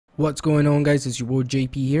What's going on, guys? It's your boy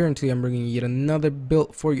JP here, and today I'm bringing you yet another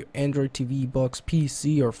build for your Android TV box,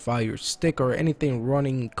 PC, or Firestick, or anything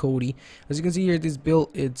running Kodi. As you can see here, this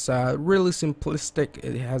build, it's really simplistic.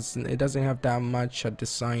 It doesn't have that much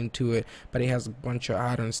design to it, but it has a bunch of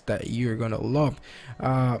items that you're gonna love.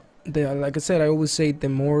 Like I said, I always say the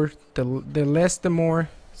less the more.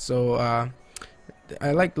 So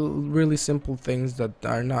I like really simple things that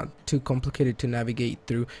are not too complicated to navigate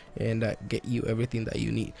through and get you everything that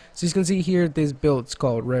you need. So you can see here, this build is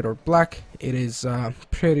called red or black. It is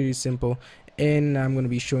pretty simple, and I'm going to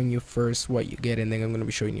be showing you first what you get, and then I'm going to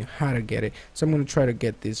be showing you how to get it. So I'm going to try to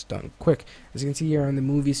get this done quick. As you can see here on the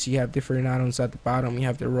movies, you have different add-ons at the bottom. You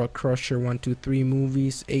have the Rock Crusher 123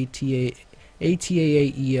 movies, ATAAEL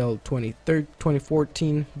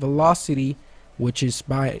 2014, Velocity, which is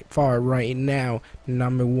by far right now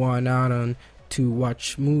 #1 add-on to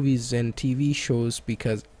watch movies and TV shows,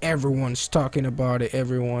 because everyone's talking about it.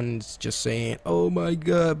 Everyone's just saying, oh my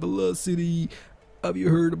god, Velocity, have you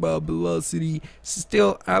heard about Velocity?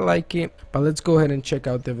 Still, I like it, but let's go ahead and check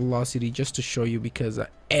out the Velocity just to show you, because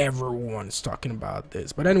everyone's talking about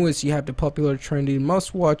this. But anyways, you have the popular, trending,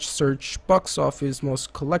 must watch, search, box office,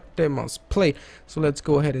 most collected, must play. So let's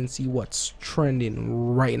go ahead and see what's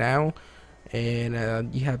trending right now.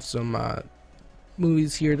 And you have some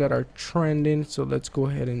movies here that are trending, so let's go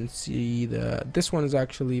ahead and see. This one is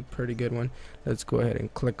actually a pretty good one. Let's go ahead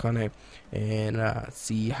and click on it and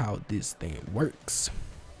see how this thing works.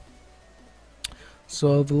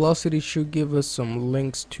 So Velocity should give us some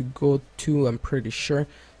links to go to, I'm pretty sure.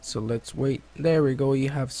 So let's wait. There we go. You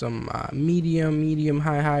have some medium,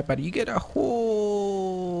 high, but you get a whole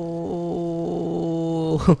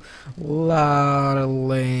lot of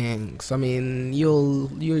links. I mean,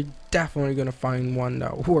 you're definitely gonna find one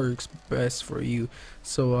that works best for you.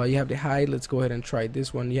 So you have the high. Let's go ahead and try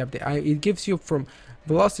this one. You have the it gives you from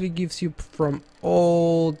Velocity, gives you from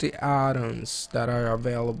all the add-ons that are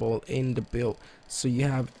available in the build. So you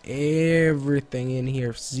have everything in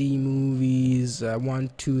here. Z movies, 1,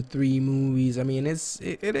 2, 3 movies. I mean,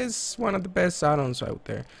 it is one of the best add-ons out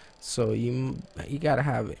there. So you gotta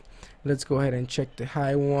have it. Let's go ahead and check the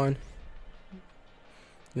high one.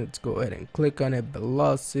 Let's go ahead and click on it.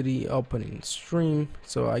 Velocity, opening stream.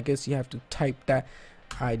 So I guess you have to type that.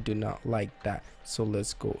 I do not like that. So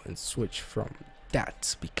let's go and switch from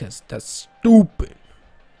that, because that's stupid.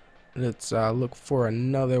 Let's look for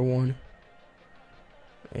another one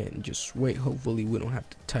and just wait. Hopefully we don't have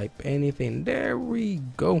to type anything. There we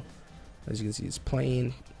go. As you can see, it's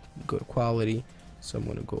playing good quality. So I'm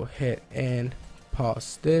gonna go ahead and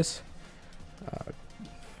pause this.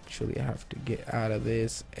 Actually, I have to get out of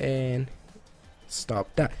this and stop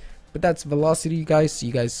that. But that's Velocity, you guys.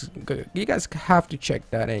 You guys have to check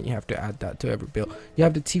that, and you have to add that to every build. You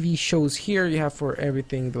have the TV shows here. You have for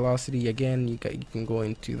everything Velocity. Again, you can go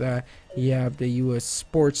into that. You have the US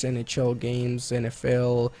sports, NHL games,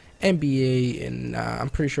 NFL, NBA, and I'm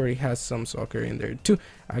pretty sure it has some soccer in there too.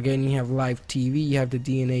 Again, you have live TV. You have the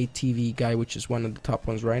DNA TV guy, which is one of the top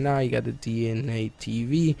ones right now. You got the DNA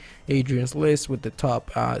TV, Adrian's List with the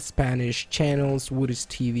top Spanish channels, Woody's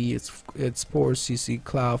TV, it's Sports, CC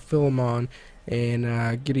Cloud, Filmon,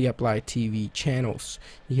 and Giddy Up Live TV channels.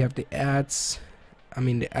 You have the ads,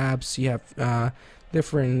 the apps. You have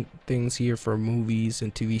different things here for movies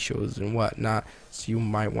and TV shows and whatnot, so you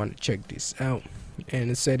might want to check this out.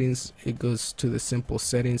 And the settings, it goes to the simple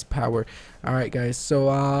settings, power. Alright guys, so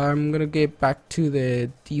I'm gonna get back to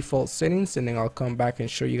the default settings, and then I'll come back and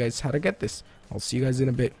show you guys how to get this. I'll see you guys in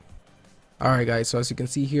a bit. Alright guys, so as you can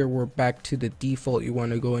see here, we're back to the default. You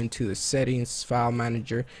want to go into the settings, file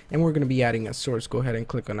manager, and we're going to be adding a source. Go ahead and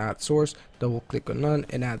click on add source, double click on none,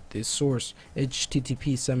 and add this source.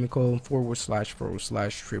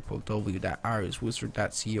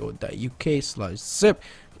 http://www.iriswizard.co.uk/zip.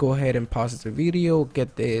 Go ahead and pause the video,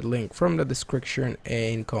 get the link from the description,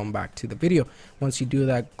 and come back to the video. Once you do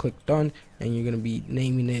that, click done, and you're going to be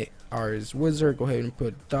naming it iriswizard. Go ahead and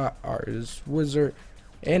put .iriswizard.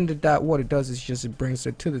 And that, what it does is just it brings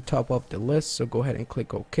it to the top of the list. So go ahead and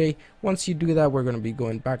click OK. Once you do that, we're going to be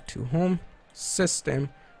going back to home, system,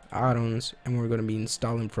 add-ons, and we're going to be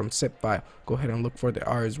installing from zip file. Go ahead and look for the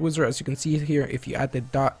iriswizard. As you can see here, if you add the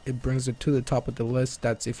dot, it brings it to the top of the list.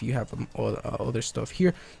 That's if you have other stuff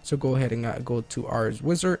here. So go ahead and go to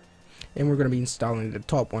iriswizard, and we're going to be installing the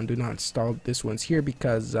top one. Do not install this ones here,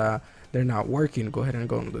 because they're not working. Go ahead and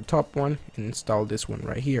go to the top one and install this one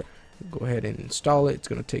right here. Go ahead and install it. It's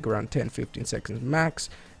going to take around 10-15 seconds max,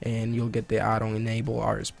 and you'll get the add-on enable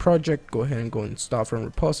RS project. Go ahead and go install from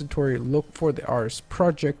repository, look for the RS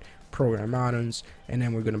project, program add-ons, and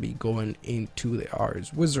then we're going to be going into the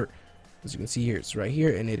iriswizard. As you can see here, it's right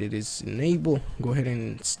here, and it is enabled. Go ahead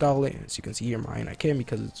and install it. As you can see here, mine I can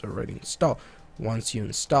because it's already installed. Once you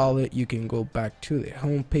install it, you can go back to the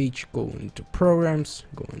home page, go into programs,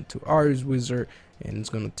 go into RS Wizard, and it's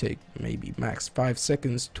gonna take maybe max 5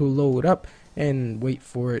 seconds to load up, and wait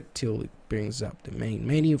for it till it brings up the main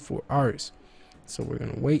menu for RS. So we're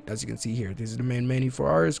gonna wait. As you can see here, this is the main menu for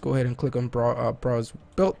RS. Go ahead and click on browse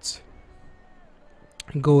builds,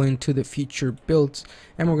 go into the feature builds,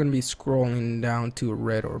 and we're going to be scrolling down to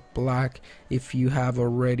red or black. If you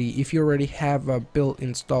already have a build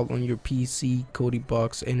installed on your PC, Kodi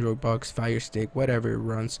box, Android box, Firestick, whatever it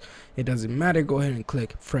runs, it doesn't matter. Go ahead and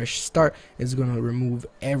click fresh start. It's going to remove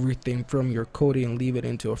everything from your Kodi and leave it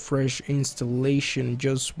into a fresh installation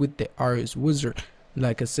just with the RS Wizard.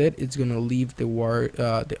 Like I said, it's gonna leave the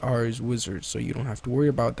RS Wizard, so you don't have to worry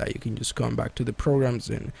about that. You can just come back to the programs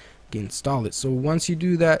and install it. So once you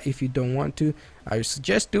do that, if you don't want to, I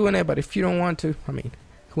suggest doing it, but if you don't want to, I mean,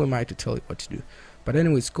 who am I to tell you what to do? But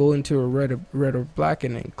anyways, go into a red or black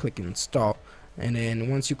and then click install. And then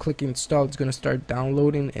once you click install, it's gonna start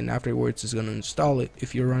downloading, and afterwards it's gonna install it.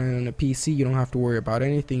 If you're running on a PC, you don't have to worry about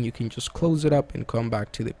anything. You can just close it up and come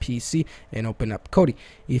back to the PC and open up Kodi.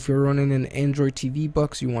 If you're running an Android TV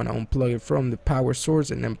box, you want to unplug it from the power source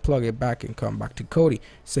and then plug it back and come back to Kodi.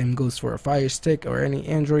 Same goes for a Fire Stick or any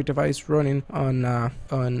Android device running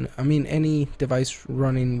any device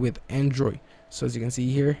running with Android. So as you can see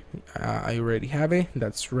here, I already have it.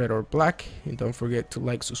 That's red or black. And don't forget to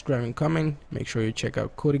like, subscribe, and comment. Make sure you check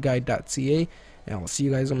out kodiguide.ca, and I'll see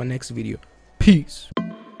you guys on my next video. Peace.